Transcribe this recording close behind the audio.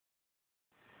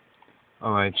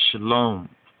All right, Shalom,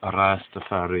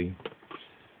 Rastafari.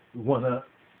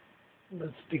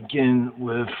 Let's begin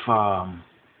with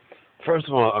first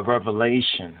of all a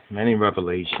revelation. Many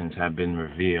revelations have been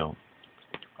revealed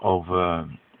over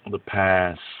the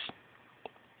past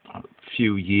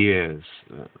few years,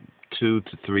 2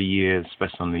 to 3 years,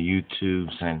 especially on the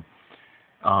YouTubes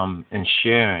and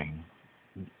sharing,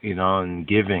 and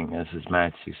giving, as His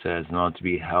Majesty says, in order to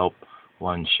be helped,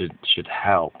 one should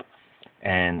help.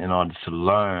 And in order to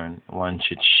learn, one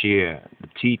should share the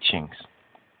teachings.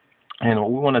 And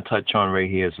what we want to touch on right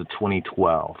here is the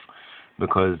 2012,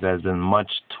 because there's been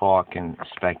much talk and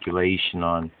speculation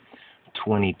on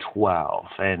 2012.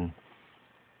 And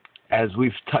as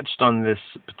we've touched on this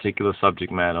particular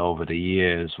subject matter over the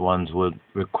years, ones would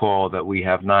recall that we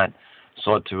have not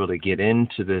sought to really get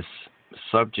into this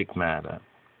subject matter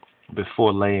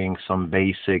before laying some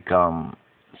basic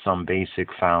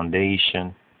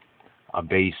foundation, a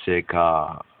basic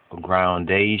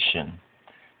groundation.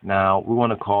 Now, we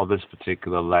want to call this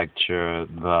particular lecture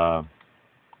the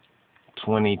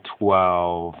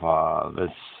 2012,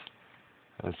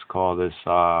 let's call this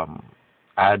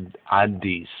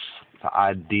ADDIS, the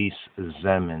ADDIS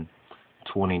ZEMEN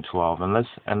 2012. And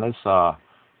let's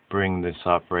bring this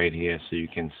up right here so you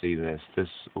can see this. This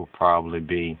will probably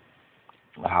be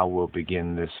how we'll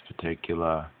begin this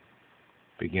particular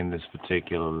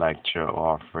lecture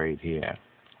off right here.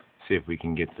 See if we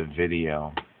can get the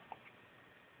video.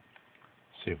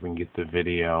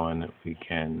 And if we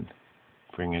can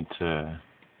bring it to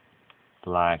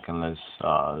black, and let's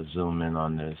zoom in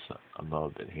on this a little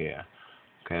bit here.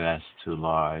 Okay, that's too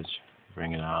large.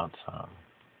 Bring it out some.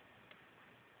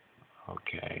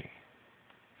 Okay.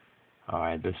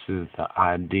 Alright, this is the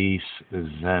ADDIS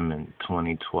ZEMEN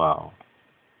 2012.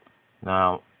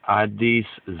 Now, ADDIS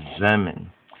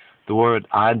ZEMEN. The word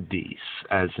ADDIS,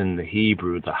 as in the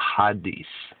Hebrew, the Hadith.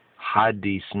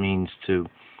 Hadith means to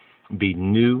be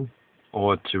new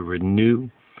or to renew,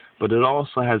 but it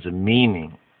also has a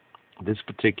meaning. This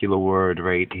particular word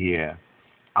right here,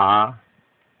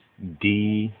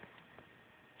 ADDIS,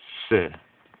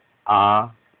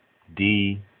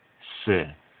 ADDIS.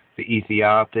 The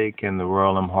Ethiopic and the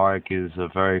Royal Amharic is a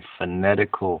very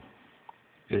phonetical.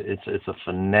 It's a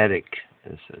phonetic.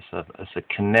 It's a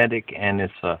kinetic and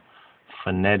it's a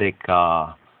phonetic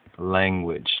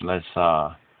language. Let's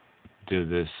do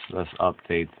this. Let's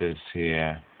update this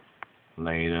here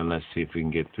later. Let's see if we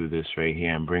can get through this right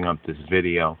here and bring up this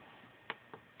video,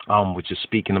 which is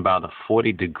speaking about a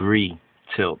 40-degree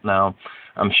tilt. Now,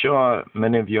 I'm sure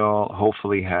many of y'all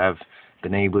hopefully have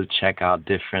been able to check out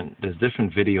there's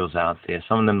different videos out there,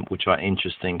 some of them which are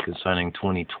interesting concerning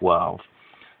 2012.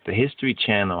 The History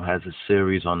Channel has a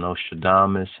series on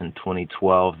Nostradamus in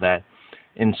 2012 that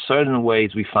in certain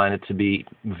ways we find it to be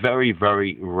very,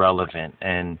 very relevant.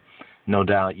 And no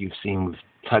doubt you've seen we've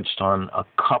touched on a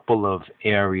couple of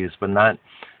areas, but not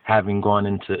having gone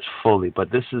into it fully. But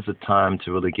this is the time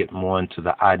to really get more into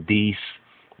the ADDIS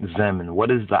ZEMEN. What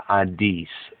is the ADDIS?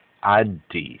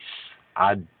 ADDIS.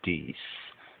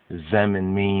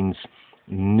 ZEMEN means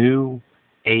new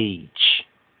age.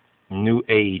 New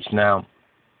age. Now,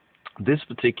 this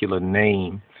particular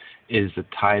name is the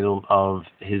title of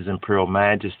His Imperial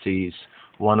Majesty's,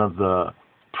 one of the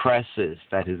presses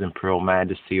that His Imperial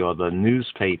Majesty, or the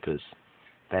newspapers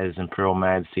that His Imperial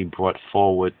Majesty brought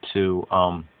forward to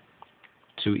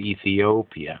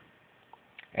Ethiopia,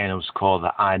 and it was called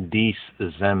the ADDIS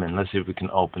ZEMEN. Let's see if we can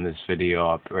open this video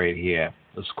up right here.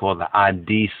 It's called the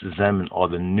ADDIS ZEMEN, or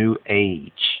the New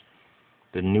Age.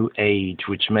 The New Age,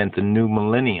 which meant the new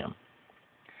millennium.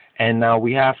 And now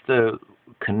we have to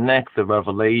connect the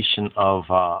revelation of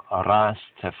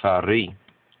Rastafari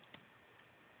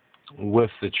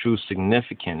with the true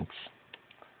significance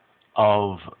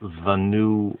of the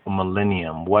new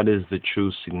millennium. What is the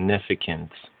true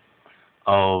significance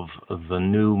of the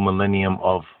new millennium,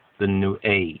 of the new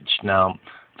age? Now,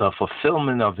 the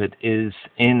fulfillment of it is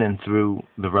in and through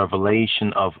the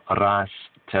revelation of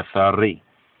Rastafari.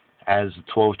 As the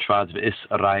 12 tribes of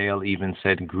Israel even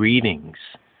said, greetings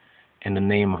in the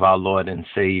name of our Lord and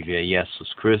Savior,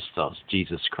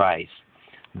 Jesus Christ.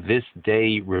 This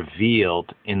day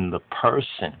revealed in the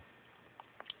person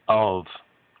of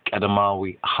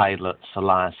Kedamawi HAILE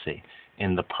SELASSIE,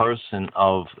 in the person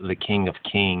of the King of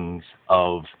Kings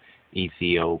of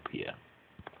Ethiopia.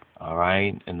 All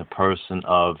right? In the person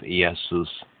of Jesus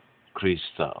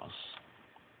Christos.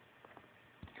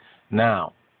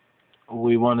 Now,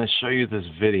 we want to show you this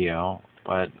video,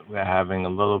 but we're having a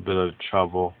little bit of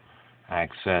trouble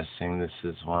accessing. This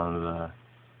is one of the,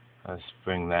 let's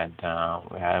bring that down.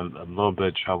 We have a little bit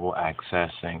of trouble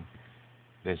accessing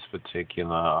this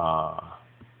particular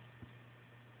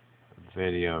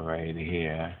video right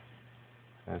here.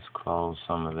 Let's close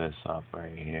some of this up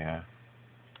right here.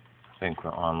 I think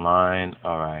we're online.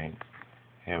 Alright,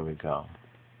 here we go.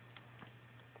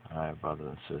 Alright,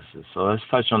 brothers and sisters. So let's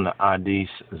touch on the ADDIS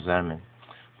ZEMEN.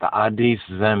 The ADDIS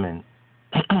ZEMEN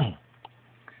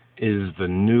is the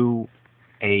new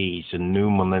age, the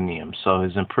new millennium. So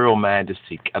His Imperial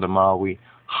Majesty Kadamawi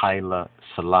HAILE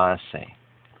SELASSIE,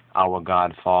 our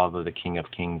Godfather, the King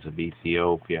of Kings of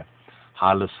Ethiopia,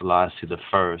 HAILE SELASSIE the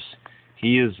First,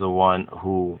 he is the one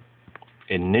who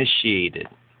initiated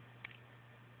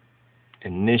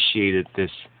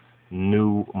this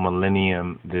new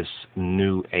millennium, this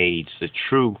new age, the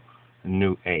true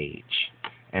new age.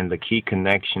 And the key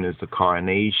connection is the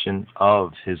coronation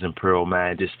of His Imperial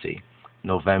Majesty,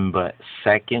 November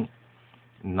 2nd,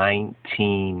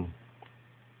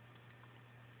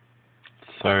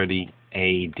 1930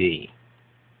 AD.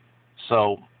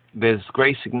 So there's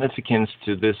great significance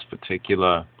to this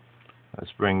particular,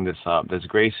 let's bring this up, there's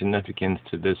great significance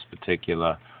to this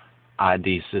particular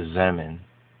ADDIS ZEMEN,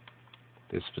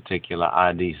 this particular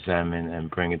ADDIS ZEMEN, and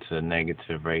bring it to the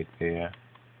negative right there.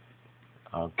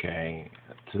 Okay,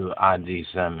 to ADDIS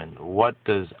ZEMEN. What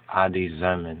does ADDIS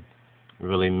ZEMEN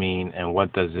really mean, and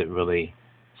what does it really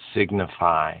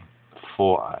signify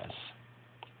for us?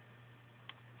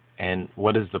 And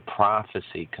what is the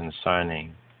prophecy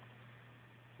concerning?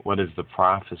 What is the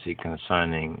prophecy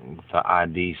concerning the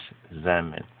ADDIS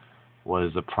ZEMEN? What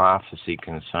is the prophecy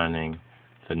concerning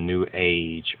the new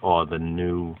age or the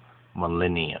new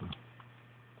millennium?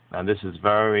 Now this is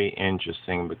very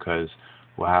interesting because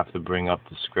we'll have to bring up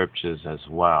the scriptures as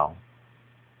well.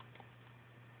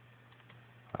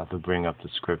 I'll have to bring up the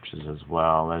scriptures as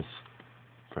well. Let's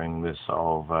bring this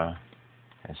over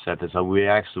and set this up. We're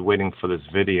actually waiting for this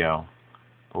video,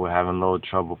 but we're having a little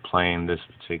trouble playing this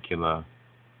particular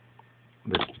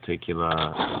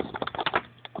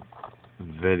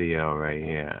video right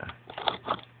here.